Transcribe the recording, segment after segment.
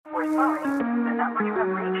number you have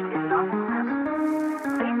reached is not service.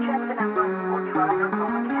 Please check the number or try your call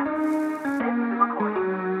again. This is a recording.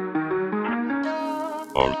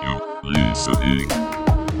 Are you listening?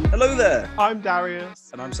 Hello there, I'm Darius,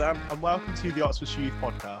 and I'm Sam. and welcome to the Oxford Youth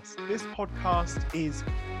Podcast. This podcast is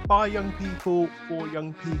by young people, for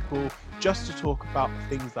young people, just to talk about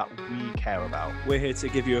the things that we care about. We're here to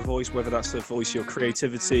give you a voice, whether that's the voice of your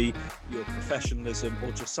creativity, your professionalism,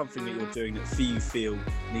 or just something that you're doing that you feel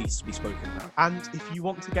needs to be spoken about. And if you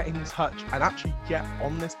want to get in touch and actually get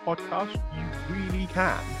on this podcast, you really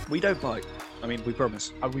can. We don't bite. I mean, we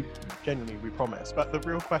promise. And we genuinely, we promise. But the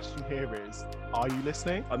real question here is, are you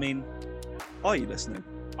listening? I mean, are you listening?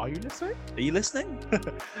 Are you listening? Are you listening?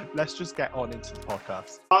 Let's just get on into the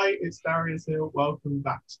podcast. Hi, it's Darius here. Welcome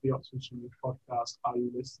back to the Oxford Youth Podcast. Are you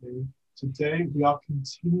listening? Today we are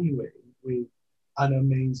continuing with an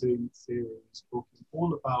amazing series talking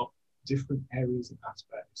all about different areas and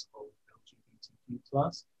aspects of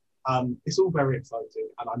LGBTQ+. It's all very exciting,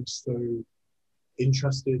 and I'm so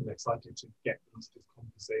interested and excited to get into this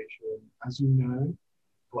conversation. As you know,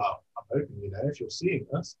 well, I'm hoping you know if you're seeing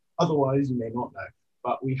us. Otherwise, you may not know.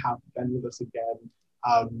 But we have Ben with us again.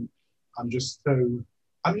 I'm just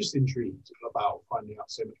intrigued about finding out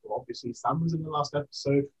so much more. Obviously, Sam was in the last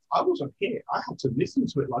episode. I wasn't here. I had to listen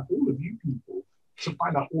to it like all of you people to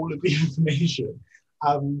find out all of the information.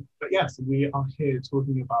 But yes, we are here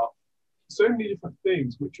talking about so many different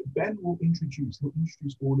things, which Ben will introduce. He'll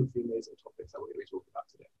introduce all of the amazing topics that we're going to be talking about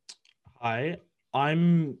today. Hi,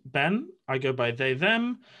 I'm Ben. I go by they,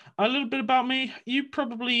 them. A little bit about me. You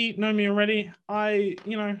probably know me already.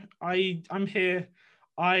 I'm here.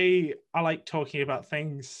 I like talking about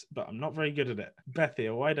things, but I'm not very good at it.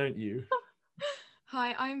 Bethia, why don't you?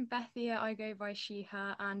 Hi, I'm Bethia. I go by she,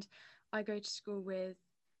 her, and I go to school with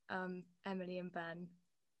Emily and Ben.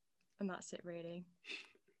 And that's it, really.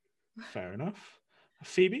 Fair enough.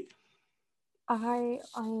 Phoebe? Hi,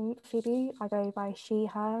 I'm Phoebe. I go by she,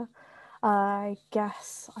 her. I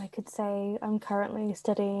guess I could say I'm currently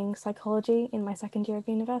studying psychology in my second year of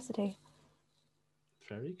university.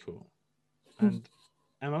 Very cool. And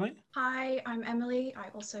Emily? Hi, I'm Emily. I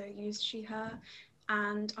also use she, her,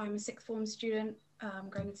 and I'm a sixth form student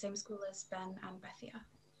going to the same school as Ben and Bethia.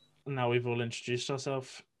 Now we've all introduced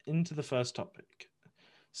ourselves into the first topic.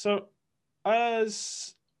 So,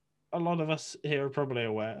 as a lot of us here are probably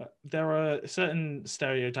aware, there are certain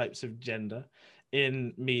stereotypes of gender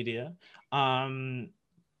in media.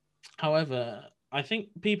 However, I think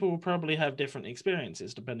people will probably have different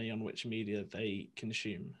experiences depending on which media they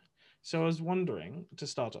consume. So I was wondering, to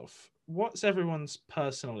start off, what's everyone's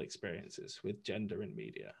personal experiences with gender in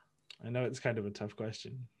media? I know it's kind of a tough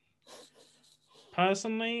question.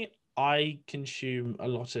 Personally, I consume a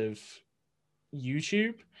lot of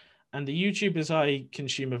YouTube, and the YouTubers I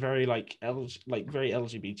consume are very very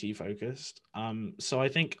LGBT focused. So I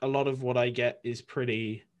think a lot of what I get is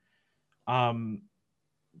pretty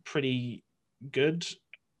good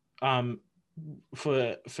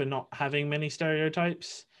for not having many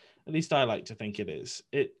stereotypes. At least I like to think it is.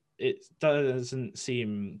 It doesn't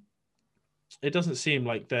seem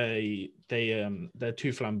like they're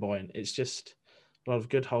too flamboyant. It's just a lot of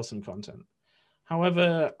good wholesome content.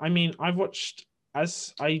 However, I mean, I watch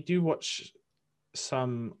some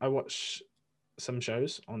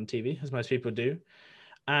shows on TV, as most people do,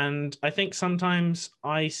 and I think sometimes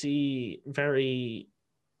I see very,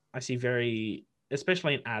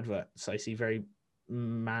 especially in adverts, I see very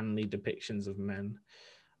manly depictions of men.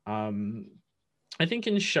 I think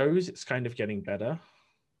in shows it's kind of getting better.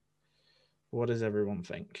 What does everyone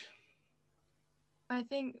think? I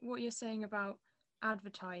think what you're saying about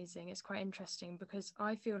advertising is quite interesting, because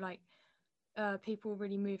I feel like people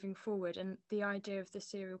really moving forward, and the idea of the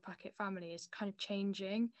cereal packet family is kind of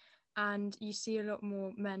changing, and you see a lot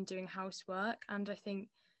more men doing housework, and I think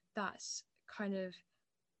that's kind of,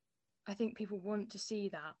 I think people want to see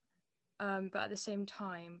that, but at the same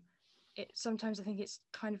time, sometimes I think it's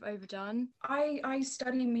kind of overdone. I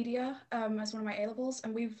study media as one of my A-levels,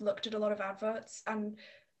 and we've looked at a lot of adverts, and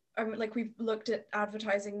we've looked at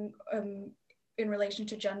advertising in relation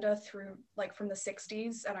to gender through from the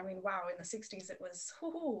 60s, and I mean, wow, in the 60s it was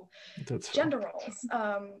gender roles,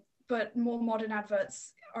 but more modern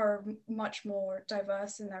adverts are much more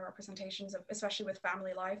diverse in their representations of, especially with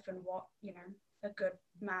family life and what a good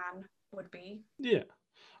man would be. Yeah,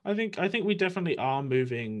 I think we definitely are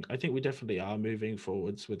moving. I think we definitely are moving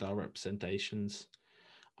forwards with our representations.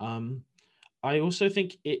 I also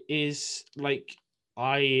think it is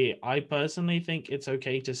I personally think it's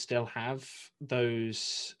okay to still have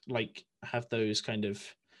those kind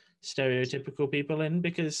of stereotypical people in,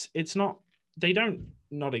 because it's not they don't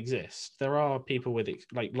not exist. There are people with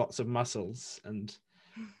like lots of muscles and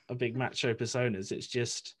a big macho personas. It's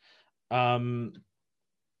just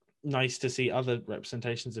nice to see other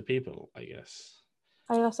representations of people, I guess.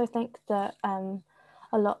 I also think that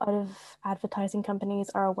a lot of advertising companies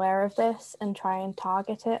are aware of this and try and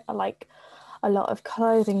target it. Like a lot of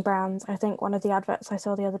clothing brands. I think one of the adverts I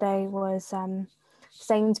saw the other day was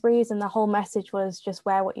Sainsbury's, and the whole message was just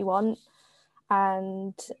wear what you want.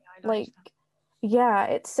 And like, yeah,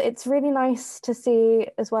 it's really nice to see,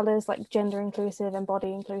 as well as like gender inclusive and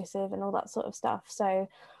body inclusive and all that sort of stuff. So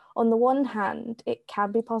on the one hand, it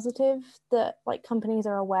can be positive that like companies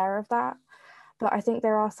are aware of that, but I think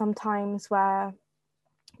there are some times where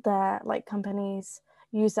the like companies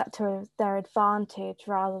use that to their advantage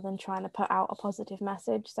rather than trying to put out a positive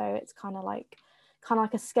message. So it's kind of like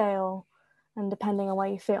a scale, and depending on where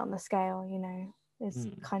you fit on the scale, you know, is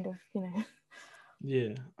kind of, you know.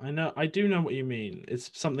 Yeah, I do know what you mean.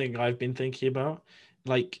 It's something I've been thinking about.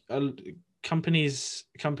 Like companies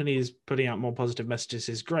putting out more positive messages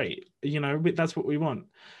is great, you know, that's what we want.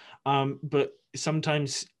 But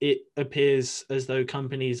sometimes it appears as though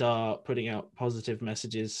companies are putting out positive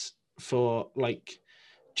messages for like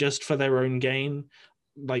just for their own gain,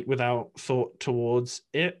 like without thought towards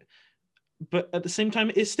it. But at the same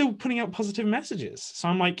time, it's still putting out positive messages. So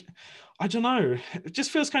I'm like, I don't know. It just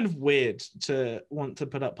feels kind of weird to want to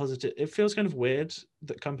put up positive. It feels kind of weird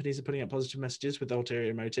that companies are putting out positive messages with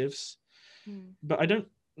ulterior motives. But I don't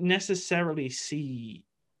necessarily see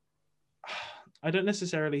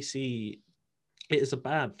it as a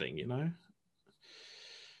bad thing, you know?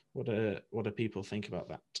 What do people think about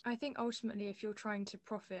that? I think ultimately, if you're trying to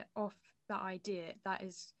profit off that idea, that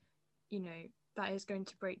is, you know, that is going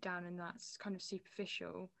to break down, and that's kind of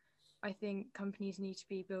superficial. I think companies need to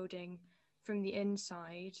be building from the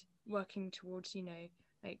inside, working towards, you know,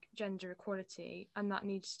 like gender equality, and that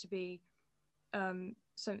needs to be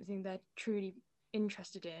something they're truly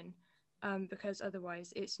interested in, because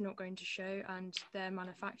otherwise it's not going to show, and their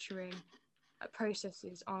manufacturing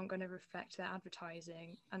processes aren't going to reflect their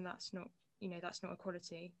advertising, and that's not, you know, that's not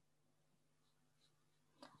equality.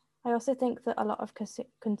 I also think that a lot of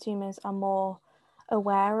consumers are more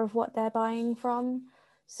aware of what they're buying from.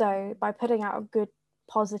 So by putting out a good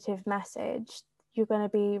positive message, you're going to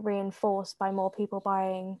be reinforced by more people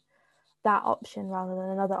buying that option rather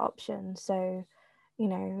than another option. So, you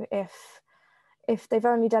know, if they've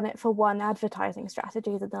only done it for one advertising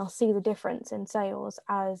strategy, then they'll see the difference in sales,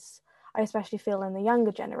 as I especially feel in the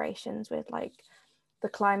younger generations with like the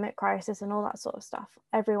climate crisis and all that sort of stuff.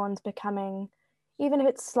 Everyone's becoming, even if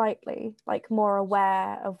it's slightly, like more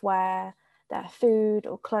aware of where their food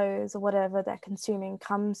or clothes or whatever they're consuming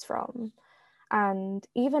comes from. And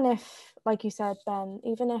even if, like you said, Ben,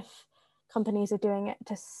 even if companies are doing it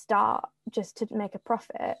to start just to make a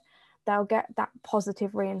profit, they'll get that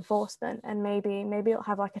positive reinforcement, and maybe it'll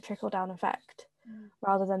have like a trickle down effect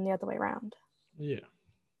rather than the other way around. Yeah,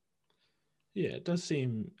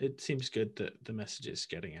 it seems good that the message is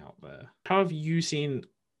getting out there. How have you seen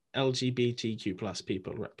LGBTQ plus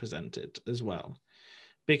people represented as well?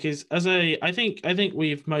 Because I think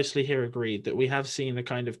we've mostly here agreed that we have seen a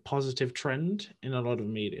kind of positive trend in a lot of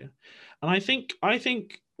media, and I think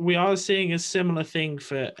we are seeing a similar thing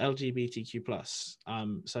for LGBTQ plus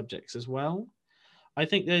subjects as well. I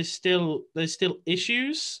think there's still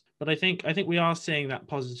issues, but I think we are seeing that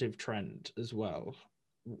positive trend as well,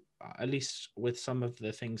 at least with some of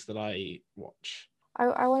the things that I watch.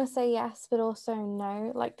 I want to say yes, but also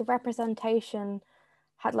no. Like the representation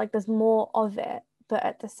had, like, there's more of it, but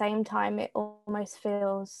at the same time it almost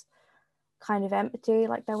feels kind of empty.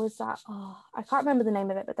 Like there was that, I can't remember the name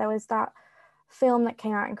of it, but there was that film that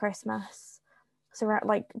came out in Christmas, so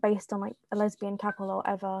like based on like a lesbian couple or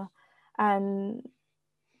whatever, and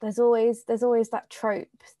there's always that trope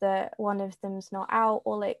that one of them's not out,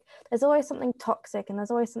 or like there's always something toxic and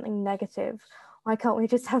there's always something negative. Why can't we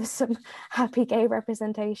just have some happy gay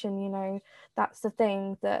representation? You know, that's the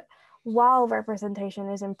thing, that while representation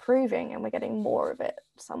is improving and we're getting more of it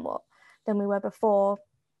somewhat than we were before,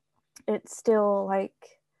 it's still like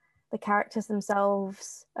the characters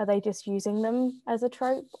themselves, are they just using them as a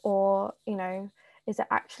trope, or, you know, is it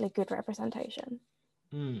actually good representation?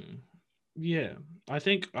 Yeah, I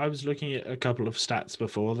think I was looking at a couple of stats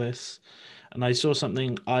before this, and I saw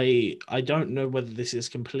something. I don't know whether this is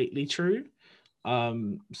completely true.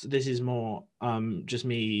 So this is more just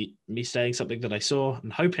me saying something that I saw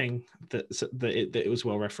and hoping that it was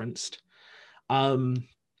well referenced. But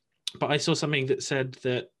I saw something that said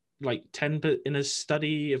that like 10 in a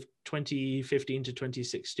study of 2015 to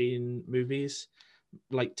 2016 movies,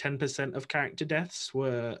 like 10% of character deaths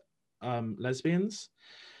were lesbians,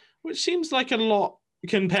 which seems like a lot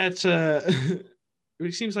compared to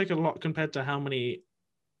which seems like a lot compared to how many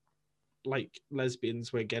like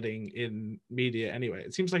lesbians we're getting in media anyway.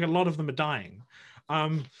 It seems like a lot of them are dying,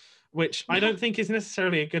 which I don't think is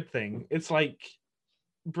necessarily a good thing. It's like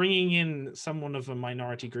bringing in someone of a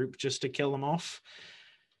minority group just to kill them off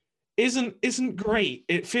isn't great.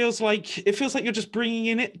 It feels like you're just bringing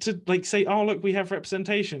in it to like say, oh look, we have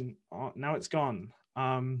representation. Oh, now it's gone.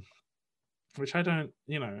 Which I don't,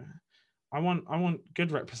 I want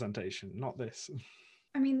good representation, not this.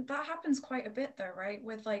 I mean, that happens quite a bit though, right?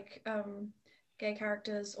 With like gay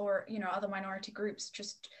characters or, other minority groups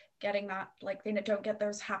just getting that, like they don't get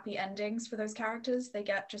those happy endings for those characters. They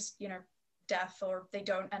get just, death, or they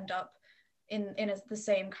don't end up in the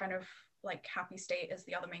same kind of like happy state as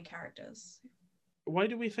the other main characters. Why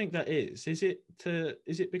do we think that is? Is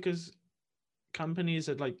it because companies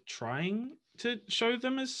are like trying to show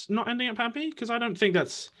them as not ending up happy? Because I don't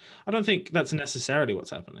think that's necessarily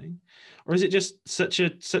what's happening. Or is it just such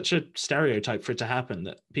a stereotype for it to happen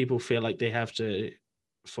that people feel like they have to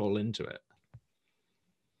fall into it?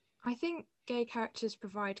 I think gay characters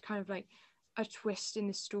provide kind of like a twist in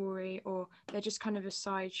the story, or they're just kind of a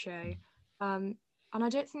sideshow. And I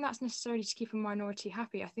don't think that's necessarily to keep a minority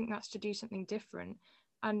happy. I think that's to do something different.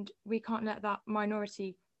 And we can't let that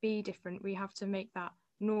minority be different. We have to make that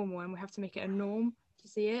normal, and we have to make it a norm to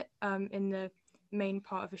see it in the main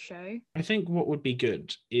part of a show. I think what would be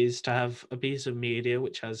good is to have a piece of media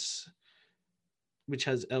which has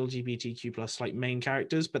LGBTQ plus like main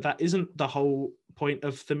characters, but that isn't the whole point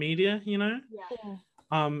of the media, Yeah.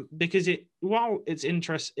 Because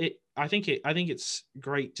I think it's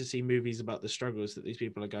great to see movies about the struggles that these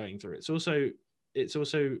people are going through. It's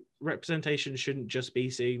also representation shouldn't just be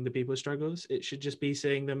seeing the people's struggles. It should just be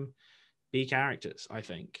seeing them be characters, I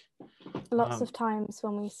think. Lots of times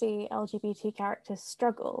when we see LGBT characters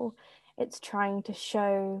struggle, it's trying to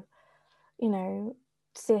show,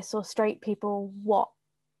 cis or straight people what,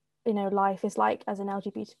 life is like as an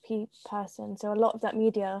LGBT person. So a lot of that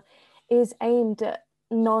media is aimed at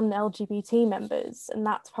non-LGBT members, and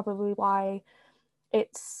that's probably why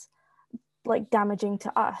it's like damaging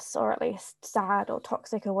to us, or at least sad or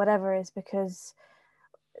toxic or whatever, is because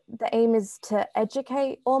the aim is to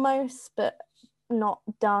educate almost, but not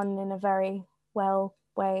done in a very well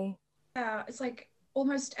way. Yeah, it's like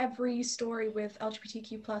almost every story with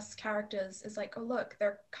LGBTQ plus characters is like, oh look,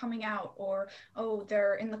 they're coming out, or oh,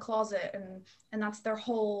 they're in the closet, and that's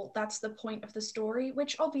the point of the story,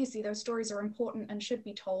 which obviously those stories are important and should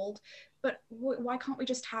be told, but why can't we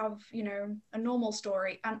just have a normal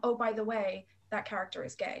story, and oh, by the way, that character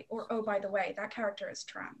is gay, or oh, by the way, that character is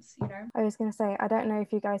trans, I was going to say, I don't know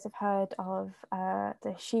if you guys have heard of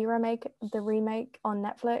the She-Ra remake on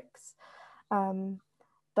Netflix,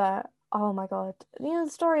 but oh my god, the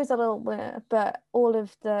story is a little weird, but all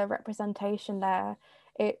of the representation there,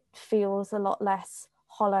 it feels a lot less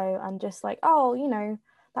hollow and just like, oh,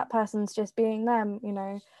 that person's just being them,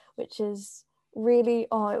 which is really, it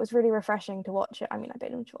was really refreshing to watch it. I mean, I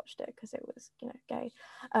binge watched it because it was, gay.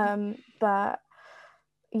 But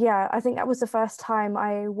yeah, I think that was the first time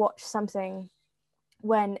I watched something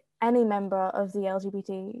when any member of the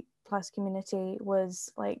LGBT plus community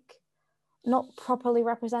was like not properly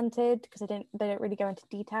represented, because they don't really go into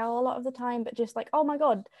detail a lot of the time, but just like, oh my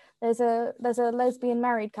god, there's a lesbian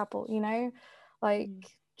married couple, like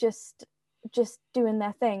just doing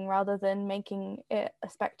their thing rather than making it a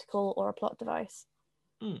spectacle or a plot device.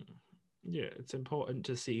 Yeah, it's important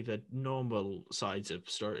to see the normal sides of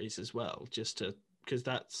stories as well, because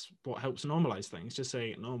that's what helps normalize things, just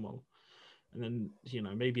saying it normal. And then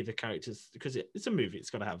maybe the characters, because it's a movie, it's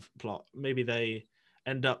got to have plot, maybe they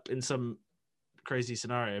end up in some crazy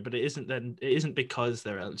scenario, but it isn't because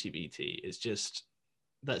they're LGBT.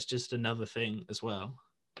 That's just another thing as well.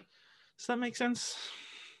 Does that make sense?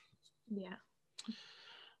 Yeah.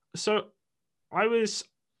 So I was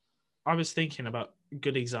thinking about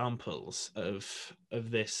good examples of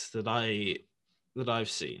this that I've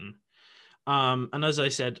seen. And as I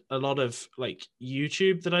said, a lot of like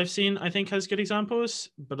YouTube that I've seen, I think has good examples,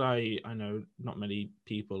 but I know not many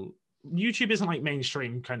people. YouTube isn't like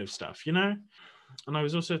mainstream kind of stuff, And I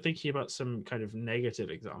was also thinking about some kind of negative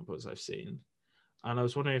examples I've seen. And I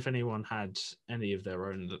was wondering if anyone had any of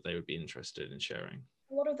their own that they would be interested in sharing.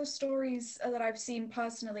 A lot of the stories that I've seen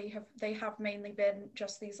personally have mainly been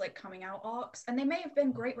just these like coming out arcs, and they may have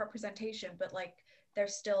been great representation, but like they're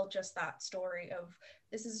still just that story of,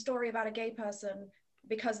 this is a story about a gay person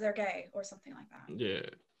because they're gay or something like that. Yeah,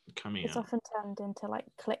 coming it's out. It's often turned into like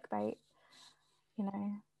clickbait,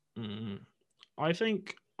 I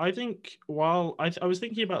think I think while I was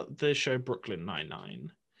thinking about the show Brooklyn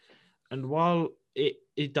Nine-Nine, and while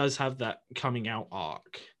it does have that coming out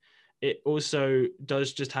arc, it also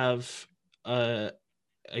does just have a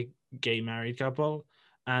gay married couple,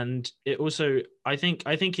 and it also I think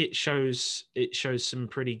it shows some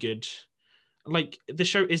pretty good, like, the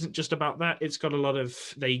show isn't just about that. It's got a lot of,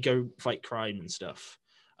 they go fight crime and stuff.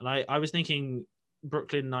 And I was thinking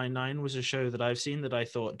Brooklyn Nine-Nine was a show that I've seen that I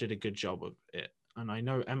thought did a good job of it. And I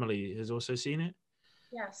know Emily has also seen it.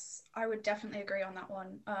 Yes, I would definitely agree on that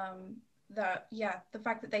one. The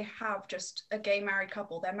fact that they have just a gay married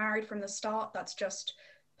couple, they're married from the start, that's just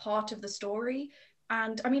part of the story.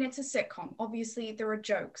 And I mean, it's a sitcom. Obviously, there are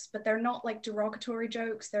jokes, but they're not like derogatory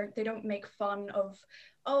jokes. They don't make fun of,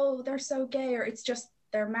 oh, they're so gay, or it's just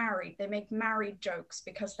they're married. They make married jokes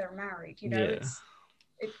because they're married. You know,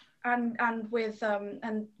 and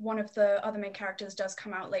one of the other main characters does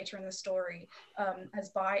come out later in the story as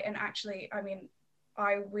bi, and actually, I mean,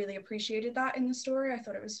 I really appreciated that in the story. I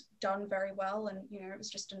thought it was done very well, and you know, it was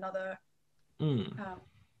just another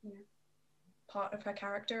part of her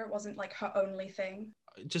character. It wasn't like her only thing.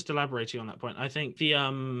 Just elaborating on that point, I think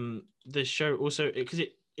the show also, because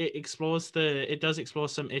it does explore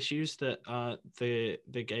some issues that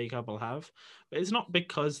the gay couple have, but it's not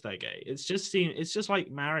because they're gay. It's just like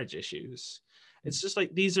marriage issues. It's just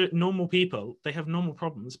like, these are normal people. They have normal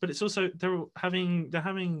problems, but it's also they're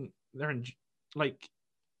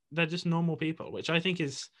just normal people, which I think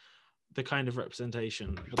is the kind of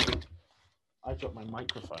representation. I dropped my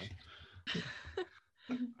microphone.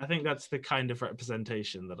 I think that's the kind of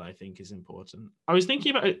representation that I think is important. I was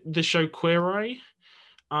thinking about the show Queer Eye,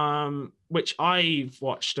 which I've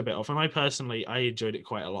watched a bit of, and I enjoyed it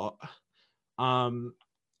quite a lot.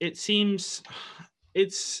 It seems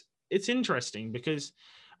it's interesting because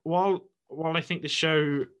while I think the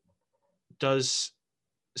show does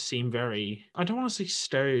seem very, I don't want to say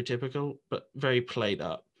stereotypical, but very played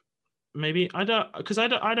up. Maybe I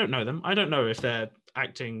don't know them. I don't know if they're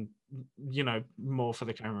acting, you know, more for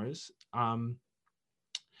the cameras.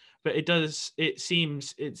 But it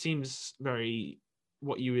seems very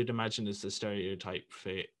what you would imagine as the stereotype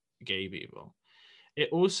for gay people.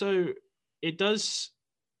 It does,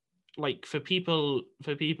 like, for people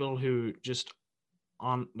who just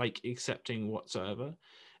aren't like accepting whatsoever,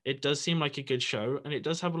 it does seem like a good show, and it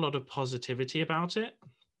does have a lot of positivity about it.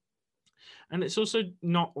 And it's also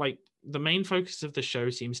not like, the main focus of the show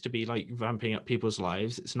seems to be like vamping up people's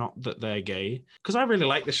lives. It's not that they're gay. Because I really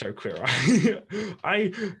like the show Queer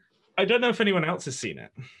Eye. I don't know if anyone else has seen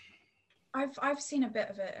it. I've seen a bit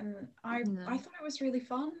of it, and I thought it was really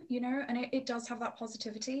fun, you know, and it does have that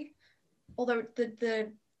positivity. Although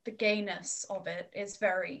the gayness of it is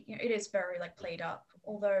very, you know, it is very like played up.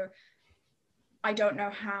 Although I don't know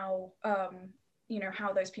how you know,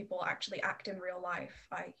 how those people actually act in real life.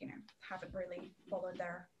 I, you know, haven't really followed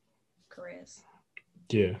their careers.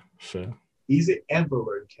 Yeah, fair. Is it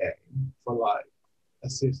ever okay for like a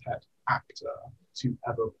cishet actor to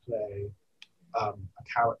ever play a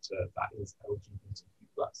character that is LGBT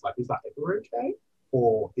plus? Like, is that ever okay,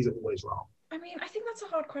 or is it always wrong? I mean, I think that's a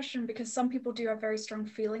hard question because some people do have very strong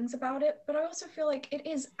feelings about it, but I also feel like it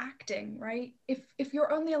is acting, right? If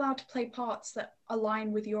you're only allowed to play parts that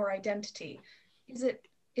align with your identity, is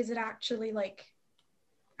it actually like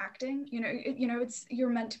acting? You know, it's, you're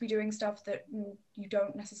meant to be doing stuff that you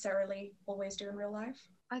don't necessarily always do in real life.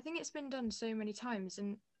 I think it's been done so many times,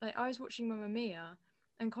 and like I was watching Mamma Mia,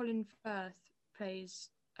 and Colin Firth plays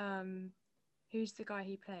who's the guy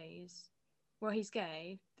he plays? Well, he's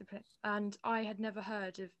gay, and I had never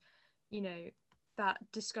heard of, you know, that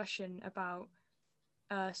discussion about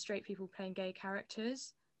straight people playing gay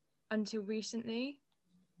characters until recently.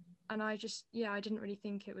 And I didn't really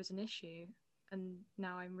think it was an issue, and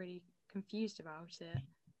now I'm really confused about it.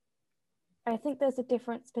 I think there's a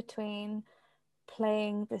difference between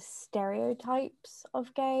playing the stereotypes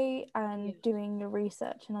of gay and doing the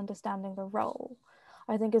research and understanding the role.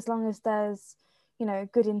 I think as long as there's, you know,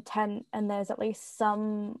 good intent and there's at least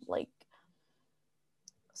some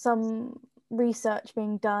research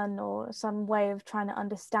being done or some way of trying to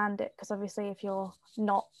understand it, because obviously if you're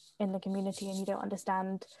not in the community and you don't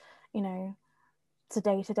understand, you know, it's a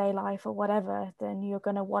day-to-day life or whatever, then you're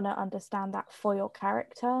going to want to understand that for your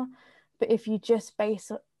character. But if you just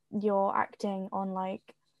base your acting on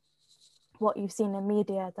like what you've seen in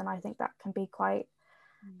media, then I think that can be quite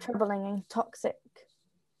troubling and toxic,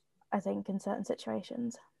 I think, in certain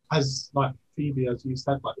situations. As like Phoebe, as you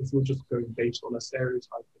said, like if you're just going based on a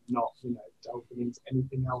stereotype and not, you know, delving into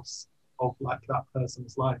anything else of like that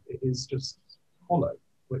person's life, it is just hollow,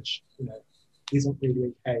 which, you know, isn't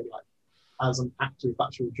really okay. Like, as an actor, if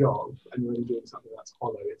that's your job, and you're only doing something that's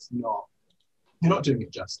hollow, you're not doing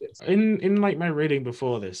it justice. In like my reading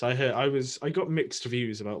before this, I got mixed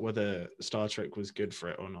views about whether Star Trek was good for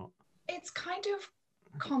it or not. It's kind of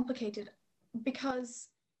complicated because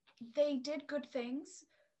they did good things,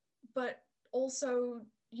 but also,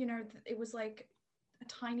 you know, it was like a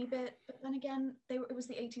tiny bit, but then again, it was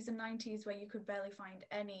the 80s and 90s where you could barely find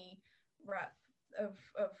any rep of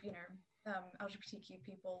you know, LGBTQ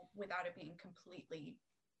people without it being completely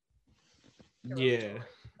derogatory.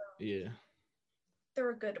 Yeah. There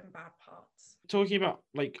are good and bad parts. Talking about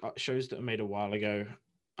like shows that were made a while ago,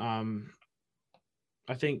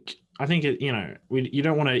 I think it, you know, you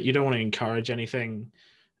don't want to encourage anything,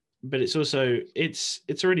 but it's also it's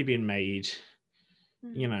already been made,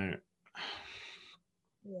 you know.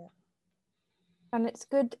 Yeah. And it's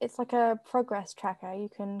good. It's like a progress tracker. You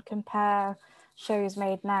can compare shows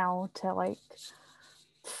made now to like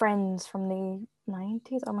Friends from the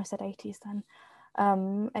 90s. I almost said 80s then.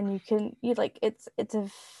 And it's a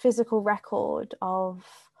physical record of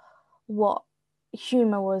what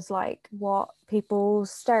humor was like, what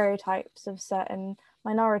people's stereotypes of certain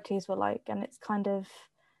minorities were like, and it's kind of,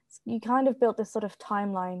 you kind of built this sort of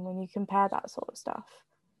timeline when you compare that sort of stuff.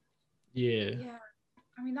 Yeah.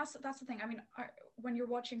 I mean, that's the thing. I mean, when you're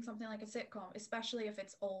watching something like a sitcom, especially if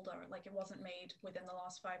it's older, like it wasn't made within the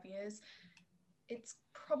last 5 years, it's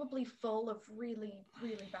probably full of really,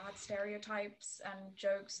 really bad stereotypes and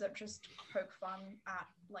jokes that just poke fun at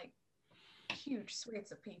like huge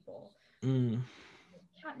swathes of people.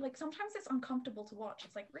 Like sometimes it's uncomfortable to watch.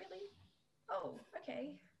 It's like, really? Oh,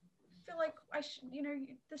 okay. I feel like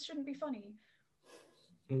this shouldn't be funny.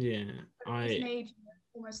 Yeah, It was made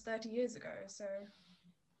almost 30 years ago, so.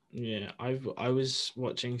 Yeah, I was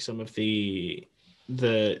watching some of the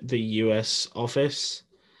US Office,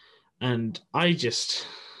 and I just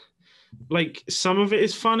like some of it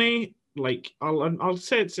is funny. Like I'll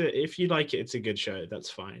say if you like it, it's a good show. That's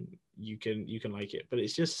fine. You can like it, but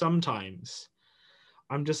it's just sometimes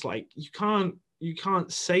I'm just like, you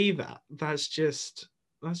can't say that. That's just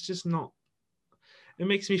not. It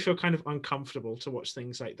makes me feel kind of uncomfortable to watch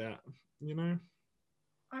things like that, you know?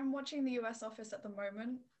 I'm watching the US Office at the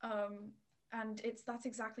moment, and that's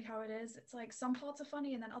exactly how it is. It's like some parts are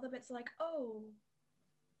funny, and then other bits are like, oh,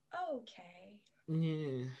 okay. Yeah.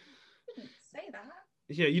 You didn't say that.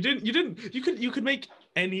 Yeah, you didn't. You could make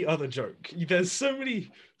any other joke. There's so many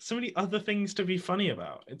other things to be funny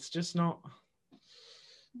about. It's just not.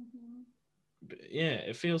 Yeah,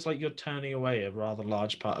 it feels like you're turning away a rather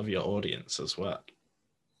large part of your audience as well.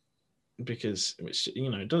 Because, which,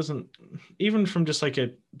 you know, it doesn't, even from just like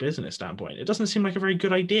a business standpoint, it doesn't seem like a very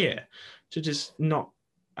good idea to just not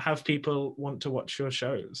have people want to watch your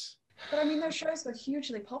shows. But I mean, those shows were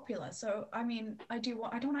hugely popular. So, I mean, I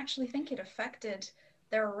don't actually think it affected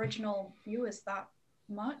their original viewers that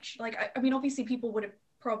much. Like, I mean, obviously people would have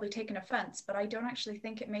probably taken offense, but I don't actually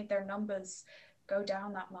think it made their numbers go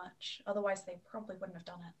down that much. Otherwise, they probably wouldn't have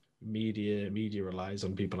done it. Media relies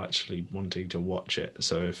on people actually wanting to watch it.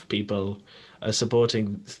 So if people are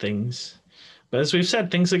supporting things, but as we've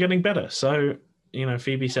said, things are getting better. So, you know,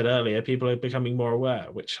 Phoebe said earlier, people are becoming more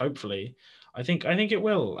aware, which hopefully, I think it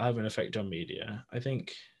will have an effect on media. I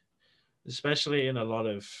think, especially in a lot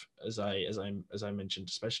of, as I mentioned,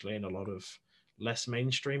 especially in a lot of less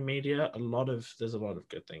mainstream media, there's a lot of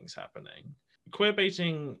good things happening. Queer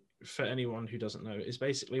baiting, for anyone who doesn't know, is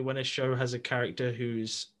basically when a show has a character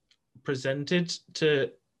who's presented to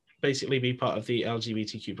basically be part of the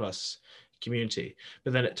LGBTQ plus community,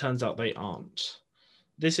 but then it turns out they aren't.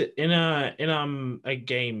 This in a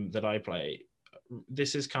game that I play,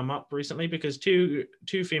 this has come up recently because two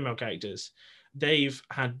female characters, they've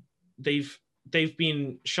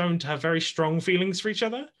been shown to have very strong feelings for each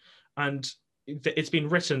other, and it's been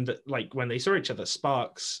written that like when they saw each other,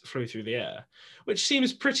 sparks flew through the air, which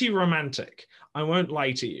seems pretty romantic. I won't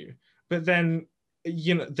lie to you, but then,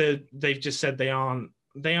 you know, they've just said they aren't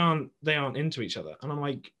into each other, and I'm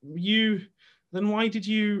like, then why did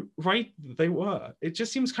you write that they were? It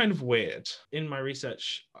just seems kind of weird. In my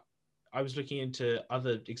research, I was looking into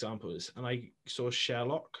other examples, and I saw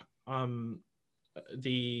Sherlock.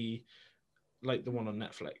 The one on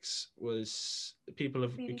Netflix was people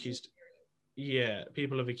have accused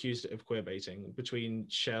it of queer baiting between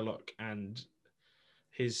Sherlock and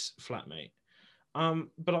his flatmate.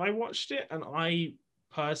 But I watched it and I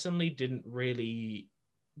personally didn't really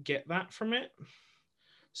get that from it.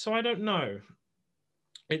 So I don't know.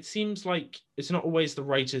 It seems like it's not always the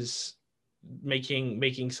writers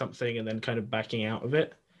making something and then kind of backing out of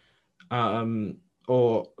it.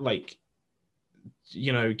 Or like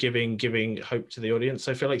giving hope to the audience.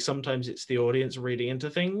 I feel like sometimes it's the audience reading into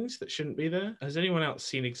things that shouldn't be there. Has anyone else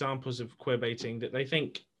seen examples of queer baiting that they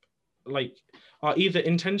think like are either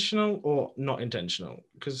intentional or not intentional?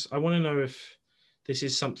 Because I want to know if this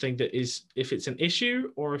is something that is, if it's an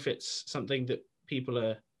issue or if it's something that people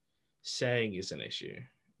are saying is an issue,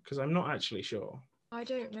 because I'm not actually sure. I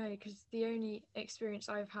don't know, because the only experience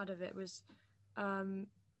I've had of it was, and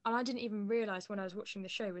I didn't even realise when I was watching the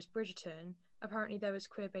show, was Bridgerton. Apparently there was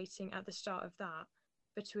queer baiting at the start of that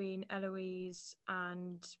between Eloise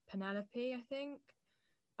and Penelope, I think.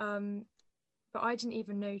 But I didn't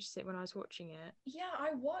even notice it when I was watching it. Yeah,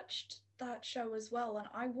 I watched that show as well, and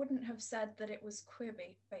I wouldn't have said that it was queer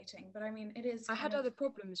baiting, but I mean, it is. I had other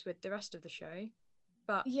problems with the rest of the show,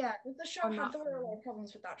 but yeah, the show on that there were a lot of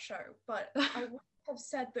problems with that show, but I wouldn't have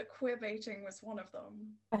said that queer baiting was one of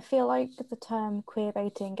them. I feel like the term queer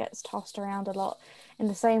baiting gets tossed around a lot in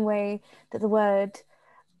the same way that the word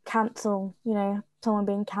cancel, someone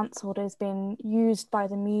being cancelled, has been used by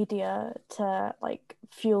the media to like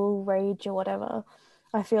fuel rage or whatever.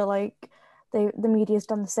 I feel like the media's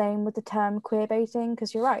done the same with the term queer baiting,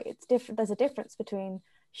 because you're right, it's different. There's a difference between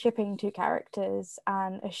shipping two characters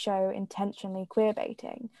and a show intentionally queer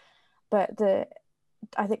baiting, but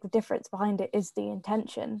I think the difference behind it is the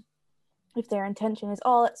intention. If their intention is,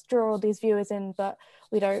 let's draw all these viewers in, but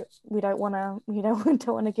we don't want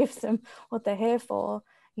to give them what they're here for,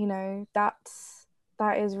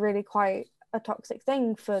 that is really quite a toxic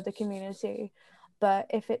thing for the community. But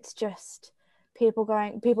if it's just people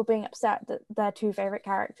being upset that their two favorite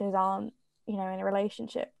characters aren't, in a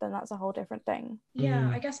relationship, then that's a whole different thing. Yeah,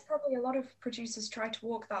 I guess probably a lot of producers try to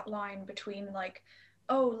walk that line between like,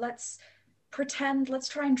 let's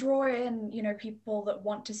try and draw in, people that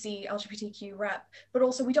want to see LGBTQ rep, but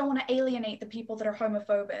also we don't want to alienate the people that are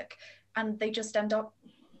homophobic, and they just end up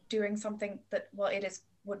doing something that,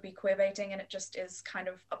 would be queer baiting, and it just is kind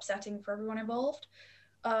of upsetting for everyone involved.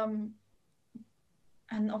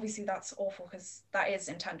 And obviously that's awful, because that is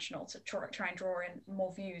intentional to try and draw in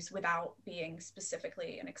more views without being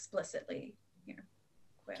specifically and explicitly,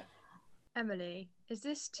 queer. Emily, is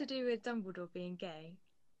this to do with Dumbledore being gay?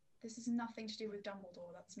 This is nothing to do with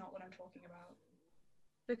Dumbledore. That's not what I'm talking about.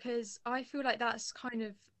 Because I feel like that's kind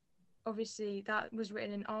of, obviously that was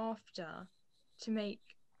written in after to make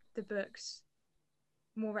the books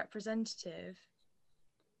more representative.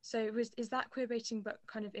 So is that queer baiting, but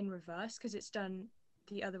kind of in reverse, because it's done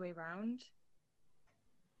the other way around?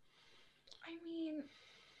 I mean,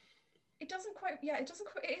 it is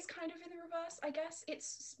kind of in the reverse, I guess.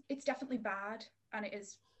 It's definitely bad, and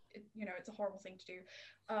it's a horrible thing to do.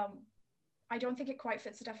 I don't think it quite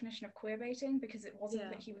fits the definition of queer baiting, because it wasn't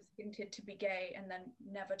that he was hinted to be gay and then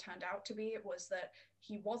never turned out to be. It was that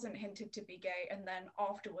he wasn't hinted to be gay, and then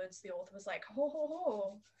afterwards the author was like, ho ho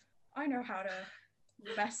ho, I know how to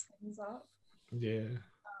mess things up. Yeah.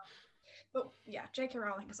 But yeah, J.K.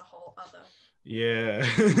 Rowling is a whole other. Yeah.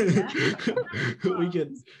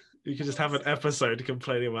 we could just have an episode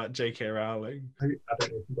complaining about J.K. Rowling. I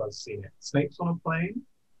don't know if you guys have seen it. Snakes on a Plane.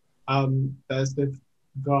 There's this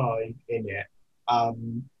guy in it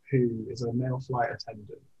who is a male flight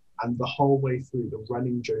attendant, and the whole way through, the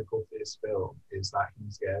running joke of this film is that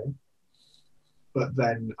he's gay. But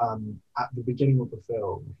then at the beginning of the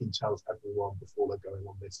film, he tells everyone before they're going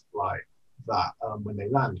on this flight that when they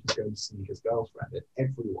land, he's going to see his girlfriend. And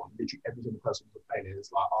everyone, literally every single person on the plane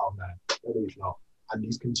is like, oh no, he's not. And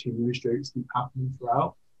these continuous jokes keep happening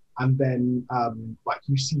throughout. And then like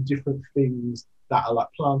you see different things that are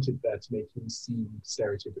like planted there to make him seem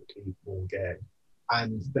stereotypically more gay.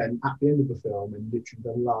 And then at the end of the film, in literally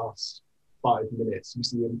the last 5 minutes, you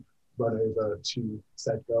see him run over to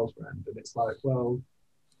said girlfriend, and it's like, well,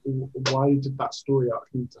 why did that story arc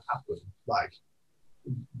need to happen? Like,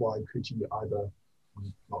 why could you either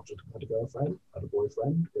not just had a girlfriend, had a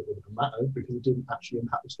boyfriend? It wouldn't have mattered, because it didn't actually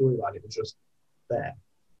impact the storyline. It was just there.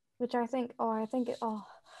 Which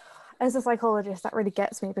as a psychologist, that really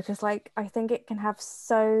gets me, because like I think it can have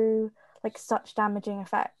such damaging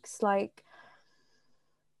effects. Like,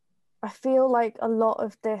 I feel like a lot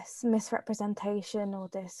of this misrepresentation or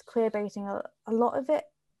this queer baiting, a lot of it,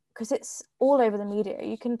 because it's all over the media,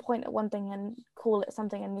 you can point at one thing and call it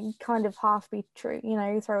something and you kind of half be true,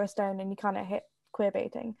 you throw a stone and you kind of hit queer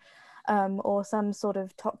baiting, or some sort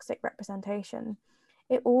of toxic representation.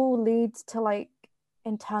 It all leads to like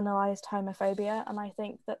internalized homophobia, and I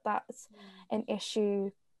think that that's an issue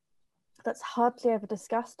that's hardly ever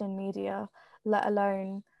discussed in media, let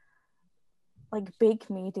alone like big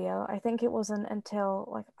media. I think it wasn't until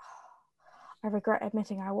like I regret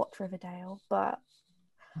admitting I watched Riverdale, but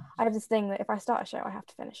I have this thing that if I start a show I have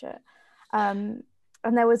to finish it, And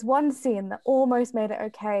there was one scene that almost made it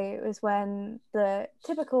okay. It was when the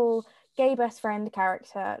typical gay best friend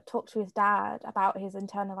character talked to his dad about his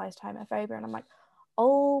internalized homophobia, and I'm like,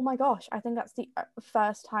 oh my gosh, I think that's the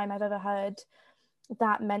first time I've ever heard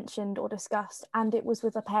that mentioned or discussed, and it was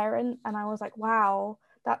with a parent, and I was like, wow,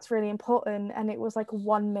 that's really important. And it was like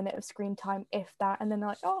 1 minute of screen time, if that, and then they're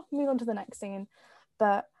like, oh, move on to the next scene.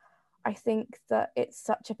 But I think that it's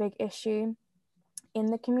such a big issue in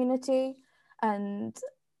the community, and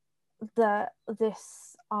that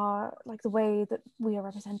this like the way that we are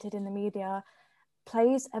represented in the media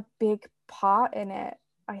plays a big part in it.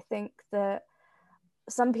 I think that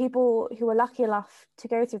some people who are lucky enough to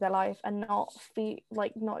go through their life and not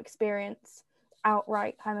experience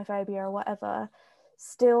outright homophobia or whatever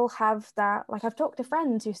still have that. Like, I've talked to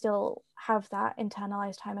friends who still have that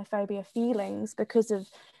internalized homophobia feelings because of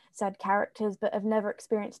said characters, but have never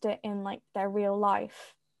experienced it in like their real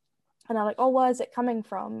life. And they're like, oh, where is it coming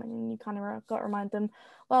from? And you kind of got to remind them,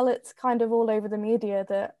 well, it's kind of all over the media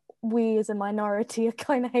that we as a minority are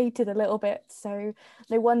kind of hated a little bit. So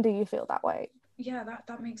no wonder you feel that way. Yeah,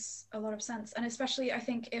 that makes a lot of sense. And especially I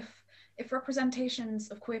think if representations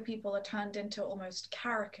of queer people are turned into almost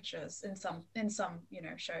caricatures in some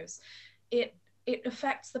shows, it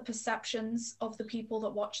affects the perceptions of the people that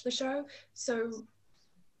watch the show. So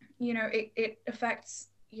it affects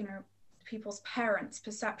people's parents'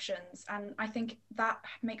 perceptions, and I think that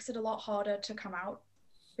makes it a lot harder to come out,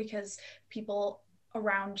 because people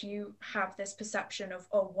around you have this perception of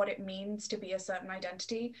what it means to be a certain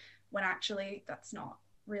identity, when actually that's not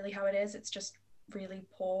really how it is. It's just really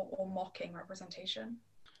poor or mocking representation.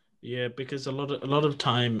 Yeah, because a lot of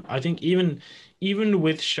time, I think even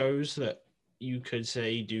with shows that you could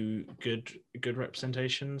say do good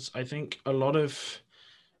representations, I think a lot of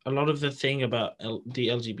the thing about the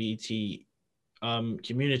LGBT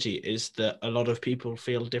community is that a lot of people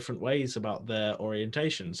feel different ways about their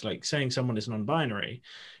orientations. Like saying someone is non-binary,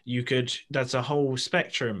 that's a whole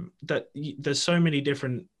spectrum, that there's so many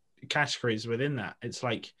different categories within that. It's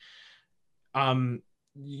like having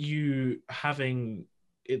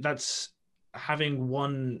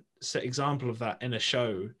one set example of that in a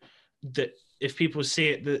show, that if people see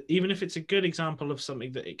it, that even if it's a good example of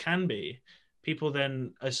something that it can be, people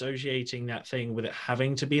then associating that thing with it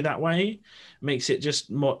having to be that way makes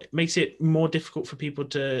it more difficult for people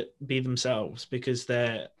to be themselves, because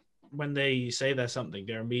when they say they're something,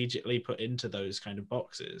 they're immediately put into those kind of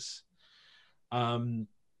boxes,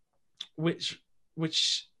 which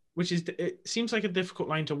is, it seems like a difficult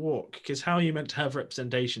line to walk, because how are you meant to have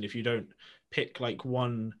representation if you don't pick like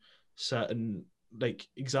one certain like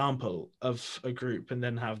example of a group and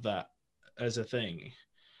then have that as a thing?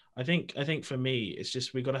 I think for me, it's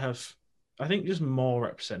just, we got to have, I think, just more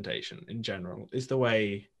representation in general is the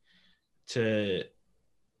way to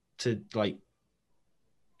like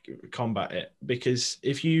combat it. Because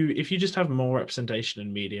if you just have more representation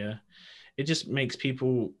in media, it just makes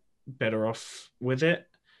people better off with it.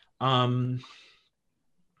 I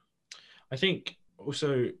think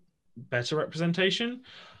also better representation,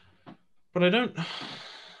 but I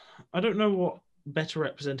don't know what better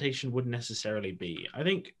representation would necessarily be. I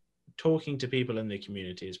think talking to people in the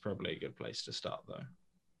community is probably a good place to start, though.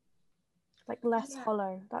 Like less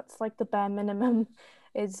hollow. That's like the bare minimum,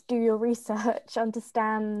 is do your research,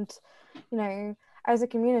 understand, as a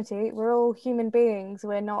community, we're all human beings.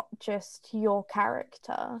 We're not just your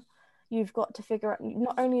character. You've got to figure out,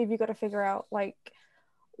 not only have you got to figure out like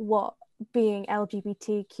what being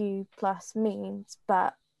LGBTQ plus means,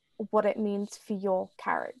 but what it means for your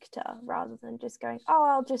character, rather than just going, oh,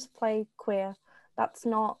 I'll just play queer. That's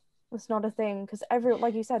not a thing, because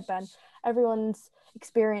like you said, Ben, everyone's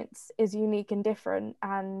experience is unique and different,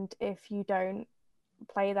 and if you don't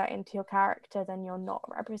play that into your character, then you're not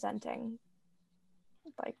representing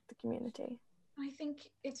like the community. I think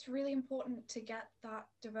it's really important to get that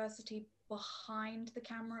diversity behind the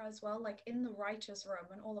camera as well, like in the writer's room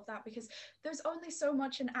and all of that, because there's only so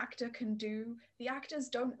much an actor can do. The actors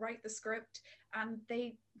don't write the script, and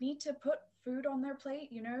they need to put food on their plate,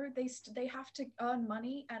 they have to earn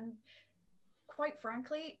money. And quite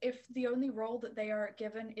frankly, if the only role that they are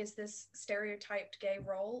given is this stereotyped gay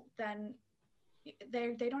role, then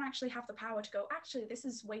they don't actually have the power to go, actually, this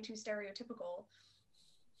is way too stereotypical.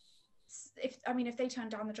 If they turn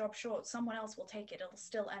down the job short, someone else will take it. It'll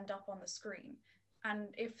still end up on the screen. And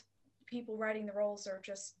if people writing the roles are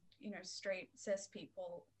just, straight cis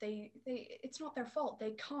people, it's not their fault.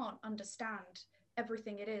 They can't understand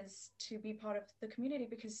everything it is to be part of the community,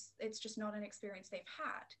 because it's just not an experience they've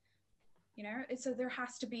had. So there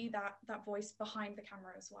has to be that voice behind the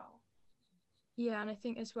camera as well. Yeah, and I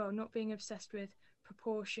think as well, not being obsessed with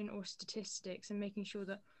proportion or statistics, and making sure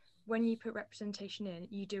that when you put representation in,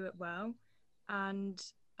 you do it well. And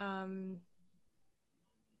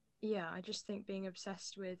yeah, I just think being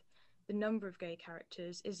obsessed with the number of gay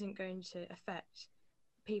characters isn't going to affect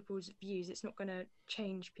people's views. It's not going to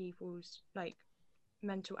change people's like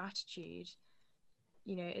mental attitude.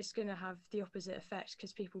 You know, it's going to have the opposite effect,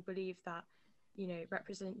 because people believe that, you know,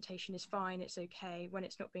 representation is fine, it's okay, when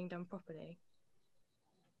it's not being done properly.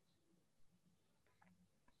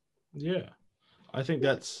 Yeah, I think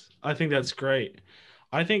that's great.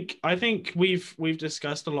 I think we've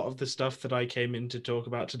discussed a lot of the stuff that I came in to talk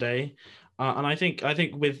about today, and I think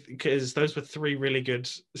because those were three really good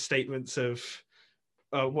statements of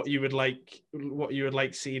what you would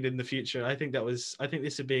like seen in the future. I think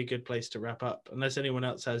this would be a good place to wrap up, unless anyone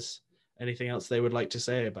else has anything else they would like to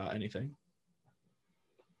say about anything.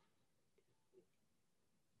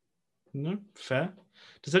 No? Fair.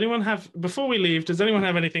 Does anyone have, before we leave,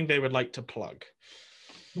 anything they would like to plug?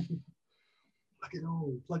 Plug it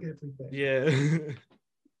all, plug everything. Yeah.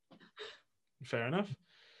 Fair enough.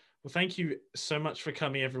 Well, thank you so much for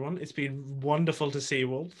coming, everyone. It's been wonderful to see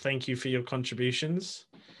you all. Thank you for your contributions.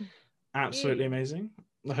 Absolutely amazing.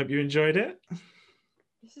 I hope you enjoyed it.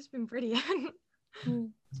 This has been brilliant.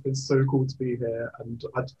 It's been so cool to be here, and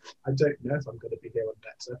I don't know if I'm going to be here on the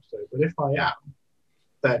next episode, but if I am,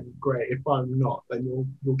 then great. If I'm not, then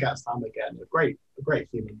you'll get Sam again. A great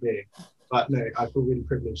human being. But no, I feel really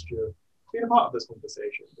privileged to have been a part of this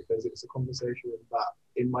conversation, because it's a conversation that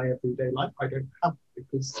in my everyday life I don't have,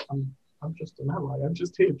 because I'm just an ally. I'm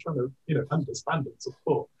just here trying to understand and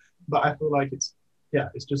support. But I feel like it's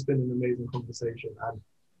just been an amazing conversation,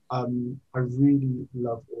 and I really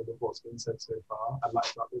love all of what's been said so far. I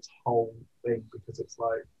like that this whole thing, because it's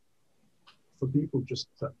like for people just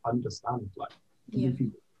to understand, like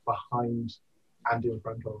people behind and in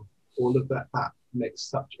front of all of that makes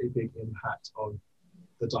such a big impact on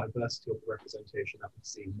the diversity of the representation that we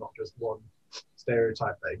see, not just one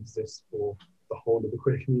stereotype that exists for the whole of the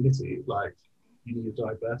queer community. Like, you need a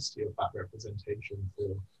diversity of that representation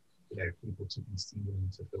for people to be seen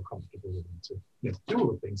and to feel comfortable and to do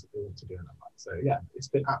all the things that they want to do in their life. So yeah, it's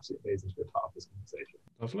been absolutely amazing to be a part of this conversation.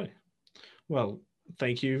 Lovely. Well,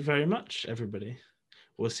 thank you very much, everybody.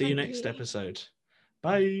 We'll see you next episode.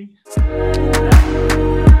 Bye.